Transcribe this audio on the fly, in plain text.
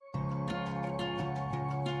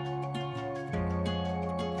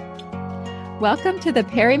Welcome to the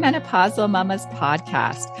Perimenopausal Mamas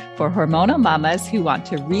podcast for hormonal mamas who want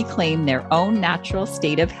to reclaim their own natural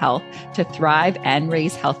state of health to thrive and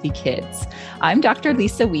raise healthy kids. I'm Dr.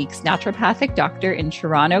 Lisa Weeks, naturopathic doctor in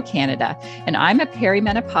Toronto, Canada, and I'm a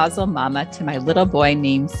perimenopausal mama to my little boy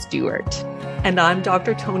named Stuart. And I'm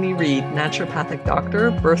Dr. Toni Reed, naturopathic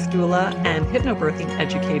doctor, birth doula, and hypnobirthing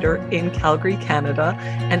educator in Calgary, Canada,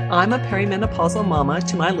 and I'm a perimenopausal mama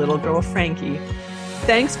to my little girl, Frankie.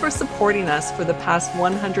 Thanks for supporting us for the past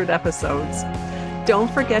 100 episodes. Don't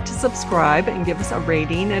forget to subscribe and give us a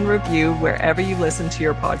rating and review wherever you listen to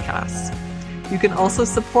your podcasts. You can also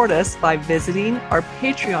support us by visiting our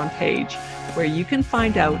Patreon page, where you can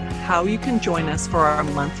find out how you can join us for our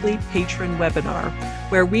monthly patron webinar,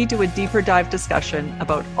 where we do a deeper dive discussion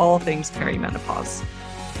about all things perimenopause.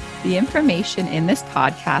 The information in this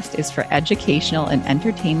podcast is for educational and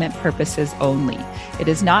entertainment purposes only. It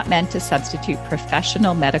is not meant to substitute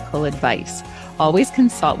professional medical advice. Always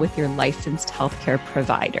consult with your licensed healthcare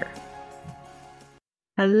provider.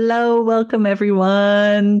 Hello, welcome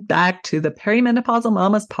everyone back to the Perimenopausal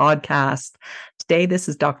Mamas podcast. Today, this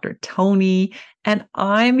is Dr. Toni, and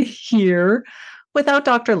I'm here without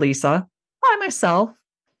Dr. Lisa, by myself,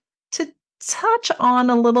 to touch on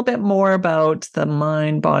a little bit more about the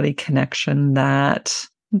mind-body connection that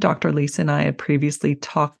Dr. Lisa and I had previously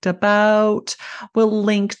talked about. We'll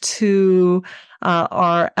link to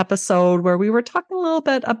our episode where we were talking a little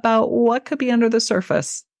bit about what could be under the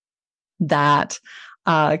surface that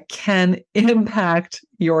can impact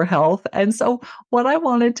your health. And so what I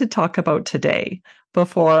wanted to talk about today,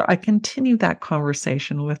 before I continue that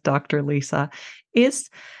conversation with Dr. Lisa, is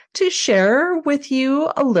to share with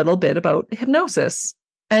you a little bit about hypnosis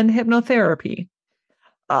and hypnotherapy.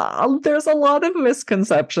 There's a lot of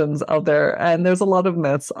misconceptions out there, and there's a lot of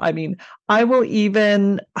myths. I mean, I will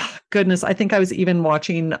even, I think I was even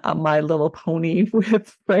watching My Little Pony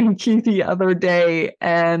with Frankie the other day,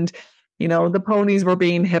 and the ponies were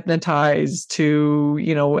being hypnotized to,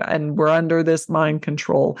 and we're under this mind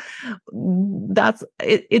control.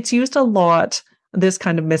 It's used a lot, this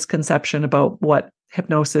kind of misconception about what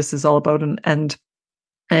hypnosis is all about.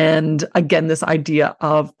 And again, this idea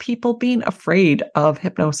of people being afraid of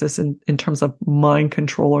hypnosis in terms of mind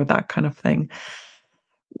control or that kind of thing.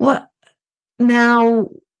 What now,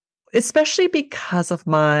 especially because of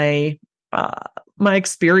my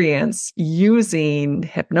experience using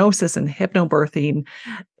hypnosis and hypnobirthing,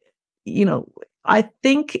 I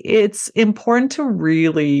think it's important to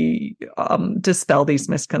really dispel these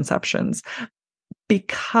misconceptions,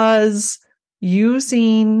 because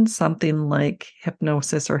using something like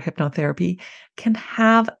hypnosis or hypnotherapy can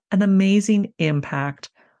have an amazing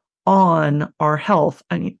impact on our health.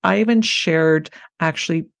 I mean, I even shared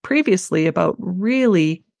actually previously about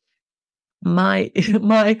really my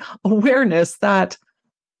awareness that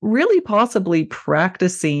really possibly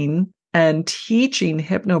practicing and teaching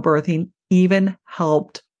hypnobirthing even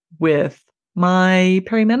helped with my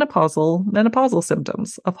menopausal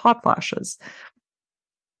symptoms of hot flashes.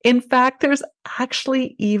 In fact, there's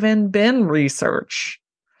actually even been research.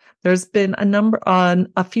 There's been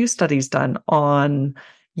a few studies done on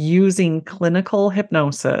using clinical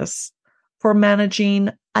hypnosis for managing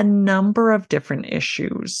a number of different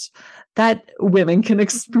issues that women can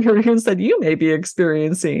experience, that you may be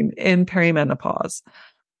experiencing in perimenopause,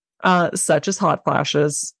 such as hot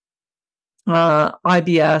flashes,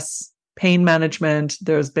 IBS, pain management.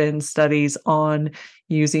 There's been studies on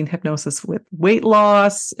using hypnosis with weight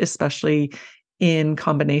loss, especially in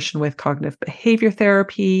combination with cognitive behavior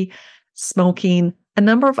therapy, smoking, a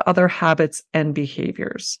number of other habits and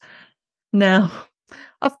behaviors. Now,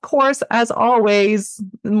 of course, as always,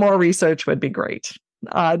 more research would be great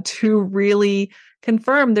to really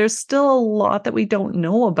confirm. There's still a lot that we don't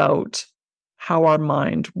know about how our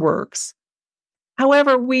mind works.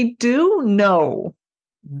 However, we do know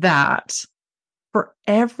that for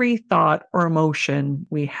every thought or emotion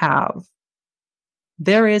we have,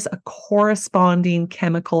 there is a corresponding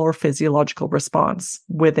chemical or physiological response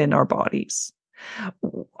within our bodies.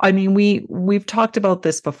 I mean, we've talked about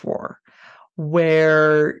this before,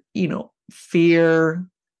 where, fear,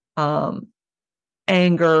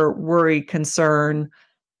 anger, worry, concern,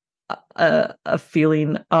 a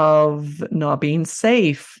feeling of not being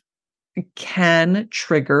safe can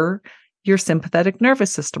trigger your sympathetic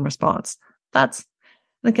nervous system response. That's,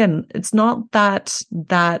 again, it's not that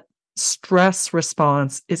stress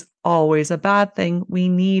response is always a bad thing. We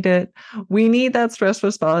need it. We need that stress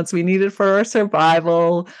response. We need it for our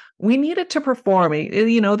survival. We need it to perform.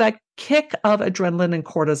 That kick of adrenaline and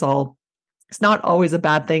cortisol It's not always a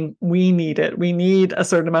bad thing. We need it. We need a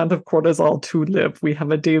certain amount of cortisol to live. We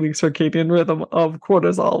have a daily circadian rhythm of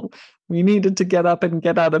cortisol. We needed to get up and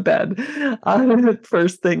get out of bed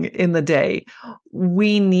first thing in the day.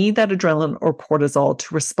 We need that adrenaline or cortisol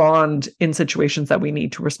to respond in situations that we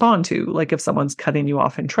need to respond to. Like if someone's cutting you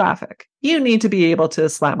off in traffic, you need to be able to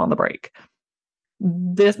slam on the brake.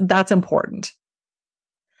 That's important.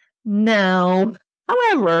 Now,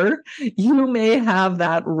 however, you may have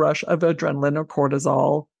that rush of adrenaline or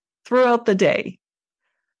cortisol throughout the day.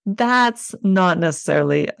 That's not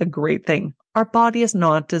necessarily a great thing. Our body is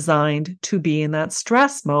not designed to be in that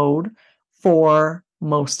stress mode for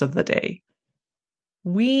most of the day.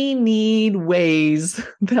 We need ways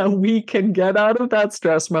that we can get out of that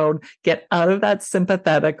stress mode, get out of that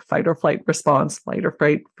sympathetic fight or flight response, fight or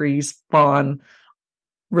flight, freeze, fawn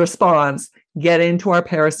response, get into our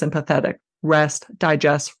parasympathetic rest,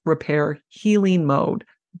 digest, repair, healing mode.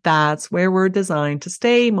 That's where we're designed to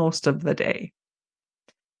stay most of the day.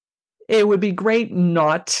 It would be great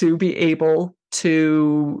not to be able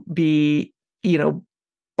to be,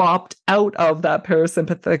 bopped out of that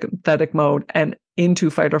parasympathetic mode and into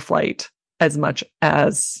fight or flight as much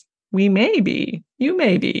as we may be, you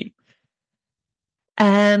may be.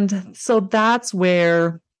 And so that's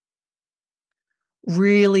where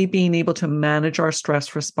really being able to manage our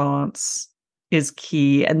stress response is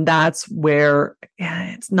key. And that's where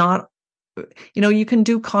it's not, you can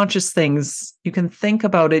do conscious things. You can think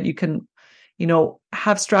about it. You can,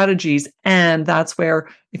 have strategies. And that's where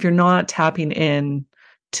if you're not tapping in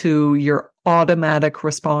to your automatic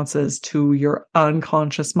responses to your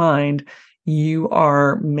unconscious mind, you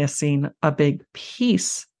are missing a big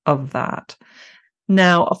piece of that.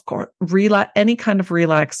 Now, of course, any kind of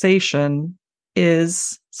relaxation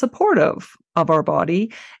is supportive of our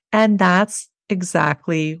body. And that's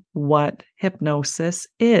exactly what hypnosis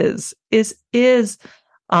is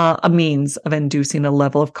a means of inducing a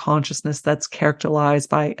level of consciousness that's characterized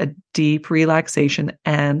by a deep relaxation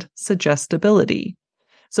and suggestibility.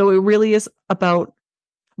 So it really is about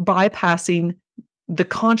bypassing the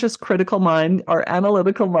conscious critical mind, our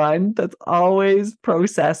analytical mind that's always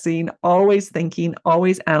processing, always thinking,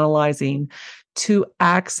 always analyzing, to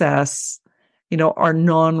access our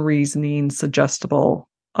non-reasoning, suggestible,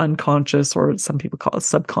 unconscious, or some people call it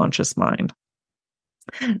subconscious mind.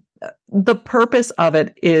 The purpose of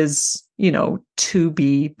it is, to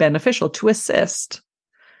be beneficial, to assist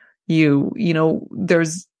you.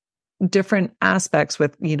 There's different aspects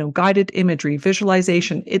with, guided imagery,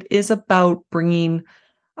 visualization. It is about bringing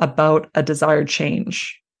about a desired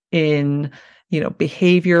change in,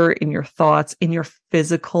 behavior, in your thoughts, in your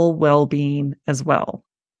physical well-being as well.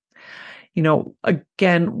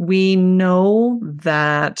 Again, we know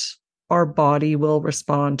that our body will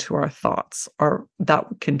respond to our thoughts, that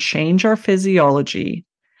can change our physiology,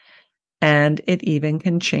 and it even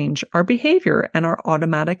can change our behavior and our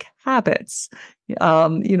automatic habits.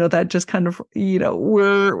 That just kind of,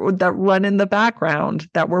 that run in the background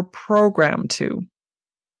that we're programmed to.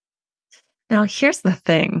 Now, here's the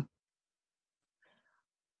thing.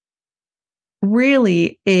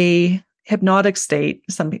 Really, a hypnotic state,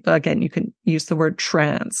 some people, again, you can use the word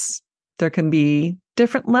trance. There can be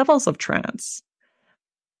different levels of trance.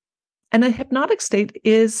 And a hypnotic state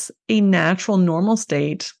is a natural, normal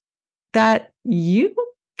state that you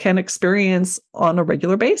can experience on a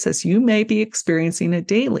regular basis. You may be experiencing it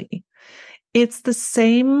daily. It's the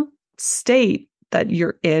same state that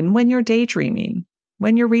you're in when you're daydreaming,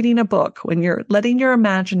 when you're reading a book, when you're letting your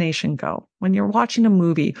imagination go, when you're watching a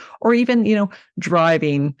movie, or even,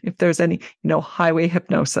 driving, if there's any, highway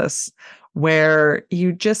hypnosis, where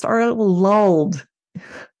you just are lulled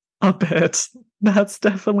a bit. That's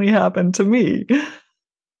definitely happened to me.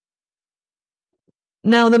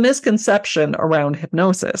 Now, the misconception around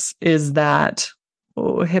hypnosis is that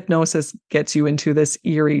hypnosis gets you into this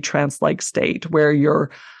eerie trance-like state where you're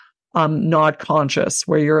not conscious,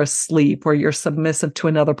 where you're asleep, where you're submissive to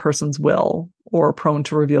another person's will or prone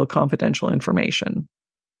to reveal confidential information.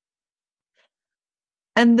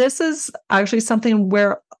 And this is actually something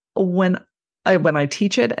where when I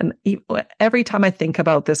teach it, and every time I think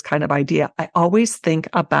about this kind of idea, I always think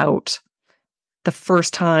about the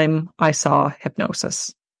first time I saw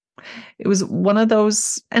hypnosis. It was one of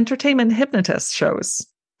those entertainment hypnotist shows.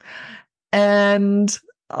 And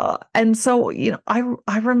so,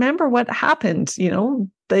 I remember what happened.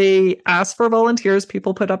 They asked for volunteers,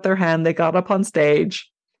 people put up their hand, they got up on stage.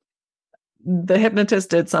 The hypnotist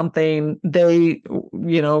did something. They,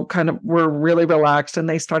 kind of were really relaxed, and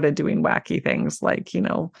they started doing wacky things like,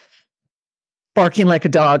 barking like a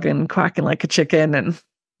dog and quacking like a chicken and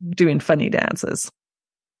doing funny dances.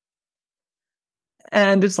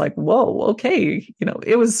 And it's like, whoa, okay.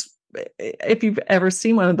 It was, if you've ever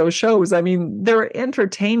seen one of those shows, I mean, they're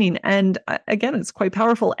entertaining. And again, it's quite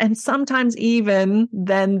powerful. And sometimes even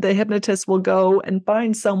then the hypnotist will go and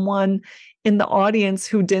find someone in the audience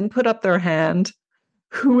who didn't put up their hand,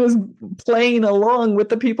 who is playing along with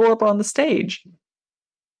the people up on the stage.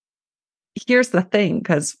 Here's the thing,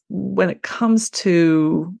 because when it comes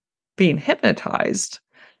to being hypnotized,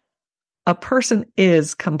 a person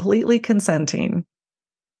is completely consenting,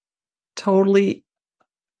 totally,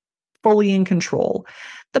 fully in control.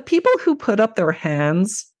 The people who put up their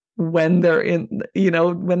hands when they're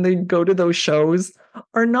when they go to those shows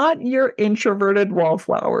are not your introverted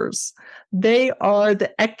wallflowers. They are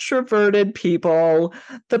the extroverted people,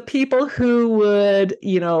 the people who would,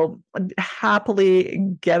 happily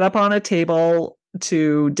get up on a table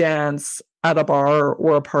to dance at a bar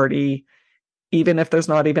or a party, even if there's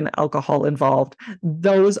not even alcohol involved.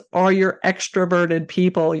 Those are your extroverted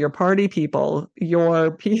people, your party people,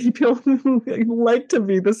 your people who like to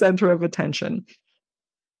be the center of attention.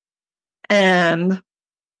 And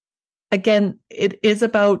again, it is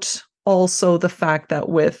about also the fact that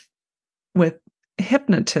with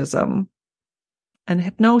hypnotism and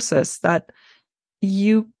hypnosis, that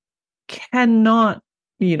you cannot,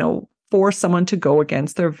 force someone to go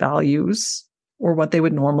against their values or what they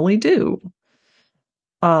would normally do.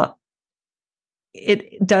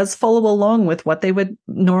 It does follow along with what they would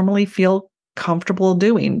normally feel comfortable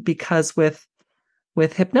doing, because with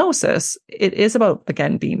hypnosis, it is about,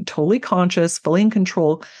 again, being totally conscious, fully in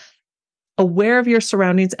control, aware of your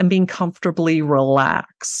surroundings, and being comfortably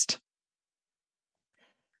relaxed.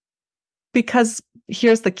 Because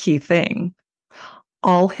here's the key thing.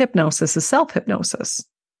 All hypnosis is self-hypnosis.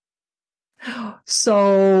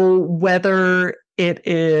 So whether it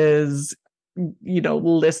is,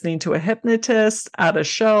 listening to a hypnotist at a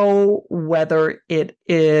show, whether it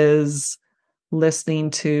is listening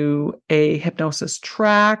to a hypnosis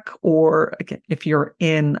track, or again, if you're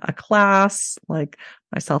in a class, like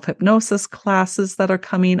my self-hypnosis classes that are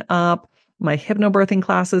coming up, my hypnobirthing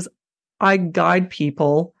classes, I guide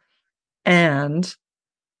people, and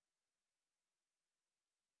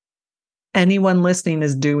anyone listening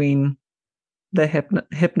is doing the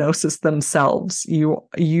hypnosis themselves.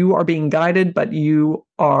 You are being guided, but you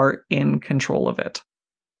are in control of it.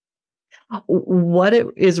 What it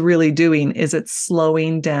is really doing is it's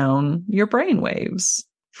slowing down your brain waves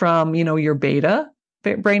from, your beta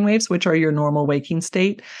brain waves, which are your normal waking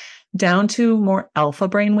state, down to more alpha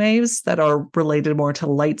brain waves that are related more to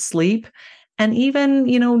light sleep, and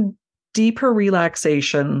even, deeper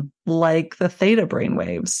relaxation like the theta brain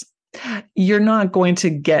waves. You're not going to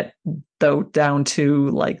get though down to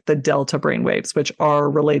like the delta brain waves, which are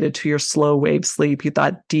related to your slow wave sleep,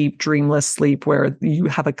 that deep dreamless sleep where you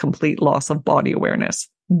have a complete loss of body awareness.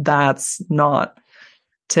 That's not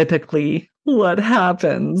typically what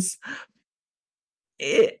happens.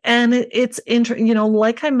 It's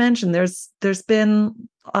like I mentioned, there's been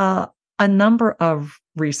a number of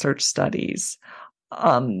research studies.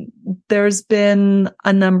 There's been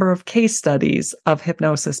a number of case studies of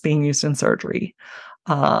hypnosis being used in surgery,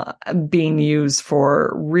 being used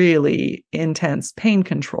for really intense pain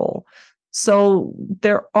control. So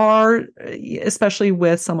there are, especially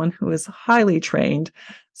with someone who is highly trained,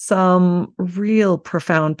 some real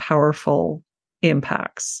profound, powerful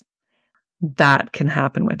impacts that can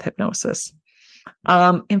happen with hypnosis.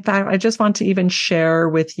 In fact, I just want to even share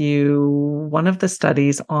with you one of the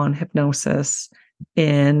studies on hypnosis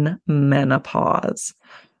in menopause,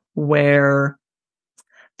 where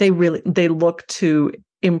they look to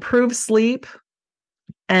improve sleep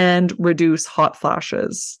and reduce hot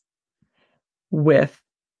flashes with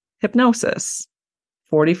hypnosis.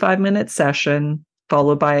 45-minute session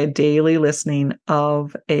followed by a daily listening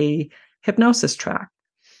of a hypnosis track,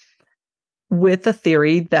 with the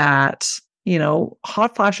theory that,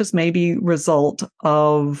 hot flashes may be result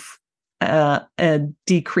of a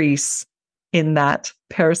decrease in that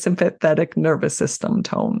parasympathetic nervous system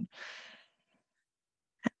tone.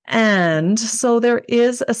 And so there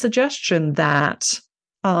is a suggestion that,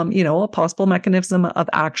 a possible mechanism of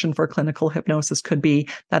action for clinical hypnosis could be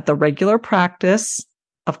that the regular practice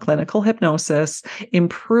of clinical hypnosis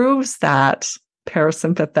improves that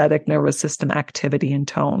parasympathetic nervous system activity and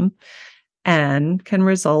tone, and can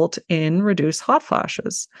result in reduced hot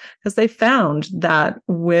flashes. Because they found that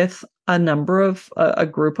with a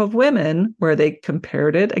group of women where they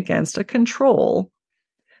compared it against a control,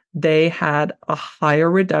 they had a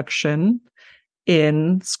higher reduction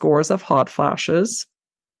in scores of hot flashes.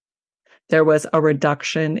 There was a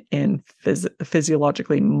reduction in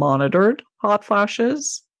physiologically monitored hot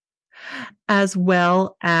flashes. as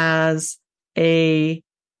well as a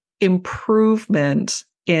improvement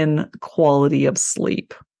in quality of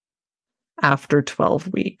sleep after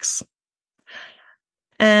 12 weeks.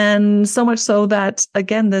 And so much so that,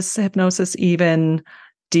 again, this hypnosis even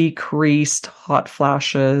decreased hot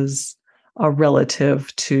flashes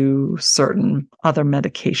relative to certain other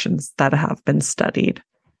medications that have been studied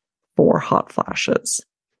for hot flashes,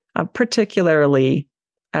 particularly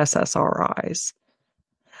SSRIs.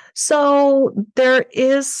 So there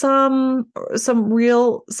is some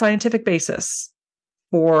real scientific basis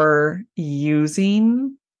for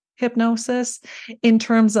using hypnosis in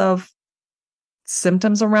terms of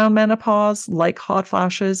symptoms around menopause, like hot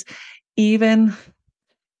flashes, even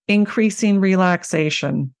increasing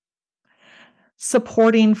relaxation,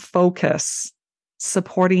 supporting focus,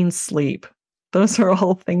 supporting sleep. Those are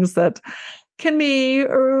all things that can be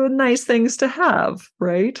nice things to have,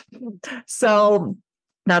 right? So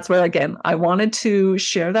that's where, again, I wanted to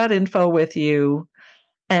share that info with you.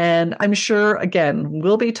 And I'm sure, again,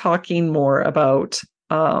 we'll be talking more about,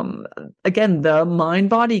 again, the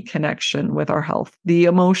mind-body connection with our health, the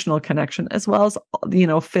emotional connection, as well as,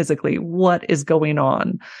 physically, what is going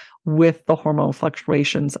on with the hormone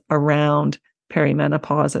fluctuations around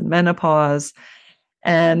perimenopause and menopause.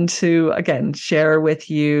 And to, again, share with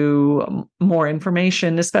you more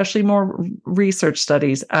information, especially more research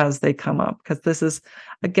studies as they come up, because this is,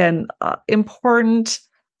 again, important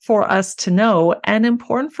for us to know and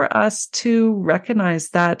important for us to recognize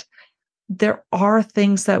that there are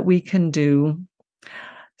things that we can do,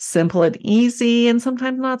 simple and easy, and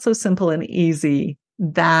sometimes not so simple and easy,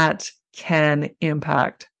 that can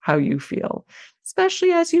impact how you feel,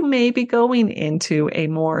 especially as you may be going into a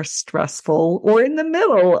more stressful or in the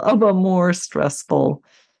middle of a more stressful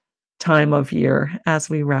time of year as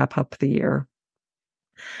we wrap up the year.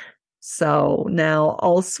 So now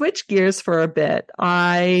I'll switch gears for a bit.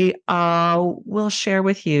 I will share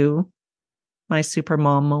with you my super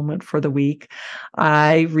mom moment for the week.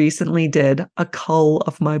 I recently did a cull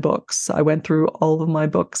of my books. I went through all of my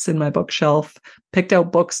books in my bookshelf, picked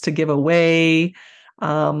out books to give away,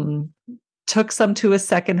 took some to a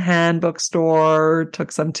secondhand bookstore,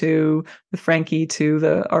 took some with Frankie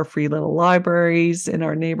to our free little libraries in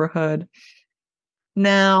our neighborhood.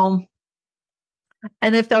 Now,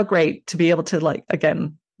 and it felt great to be able to,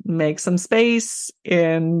 again, make some space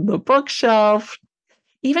in the bookshelf,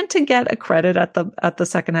 even to get a credit at the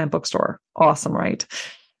secondhand bookstore. Awesome, right?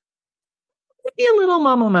 Maybe a little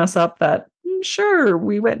mama mess up that, sure,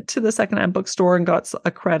 we went to the secondhand bookstore and got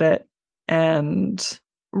a credit and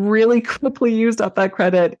really quickly used up that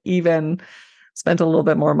credit, even spent a little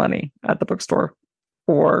bit more money at the bookstore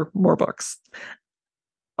for more books.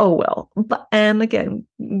 Oh, well. And again,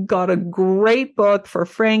 got a great book for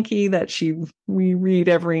Frankie that we read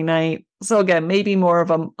every night. So again, maybe more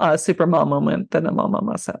of a super mom moment than a mama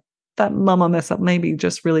mess up. That mama mess up may be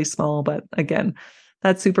just really small, but again,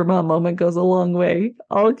 that super mom moment goes a long way.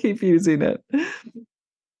 I'll keep using it.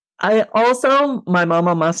 My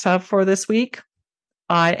mama must have for this week,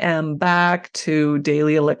 I am back to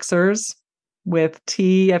daily elixirs with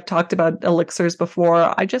tea. I've talked about elixirs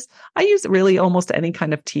before. I use really almost any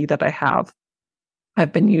kind of tea that I have.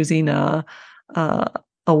 I've been using a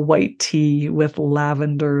white tea with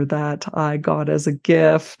lavender that I got as a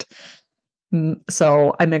gift.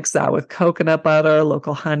 So I mix that with coconut butter,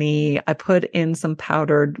 local honey. I put in some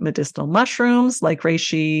powdered medicinal mushrooms like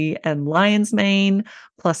reishi and lion's mane,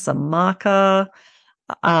 plus some maca.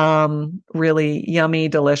 Really yummy,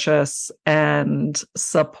 delicious, and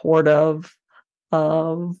supportive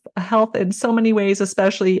of health in so many ways,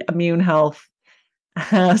 especially immune health,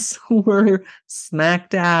 as we're smack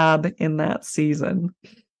dab in that season.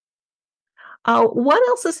 What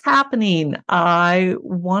else is happening? I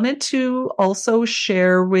wanted to also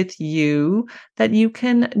share with you that you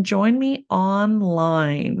can join me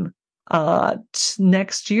online.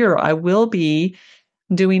 Next year, I will be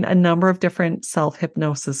doing a number of different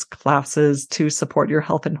self-hypnosis classes to support your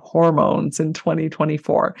health and hormones in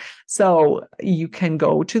 2024. So you can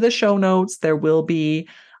go to the show notes. There will be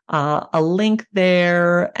a link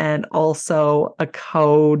there and also a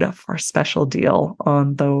code for a special deal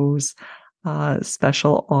on those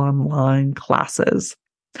special online classes.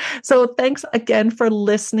 So thanks again for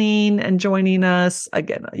listening and joining us.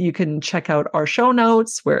 Again, you can check out our show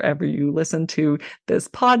notes wherever you listen to this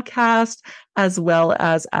podcast, as well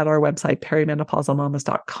as at our website,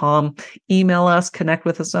 perimenopausalmamas.com. Email us, connect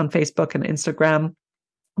with us on Facebook and Instagram.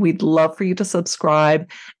 We'd love for you to subscribe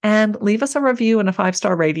and leave us a review and a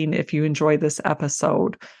 5-star rating if you enjoy this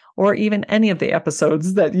episode, or even any of the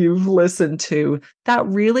episodes that you've listened to. That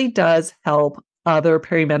really does help other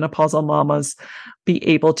perimenopausal mamas be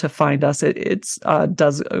able to find us. It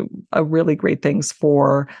does a really great things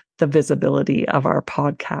for the visibility of our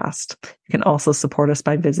podcast. You can also support us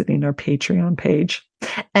by visiting our Patreon page.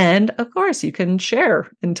 And of course, you can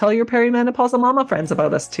share and tell your perimenopausal mama friends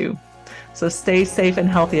about us too. So stay safe and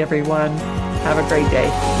healthy, everyone. Have a great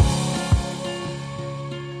day.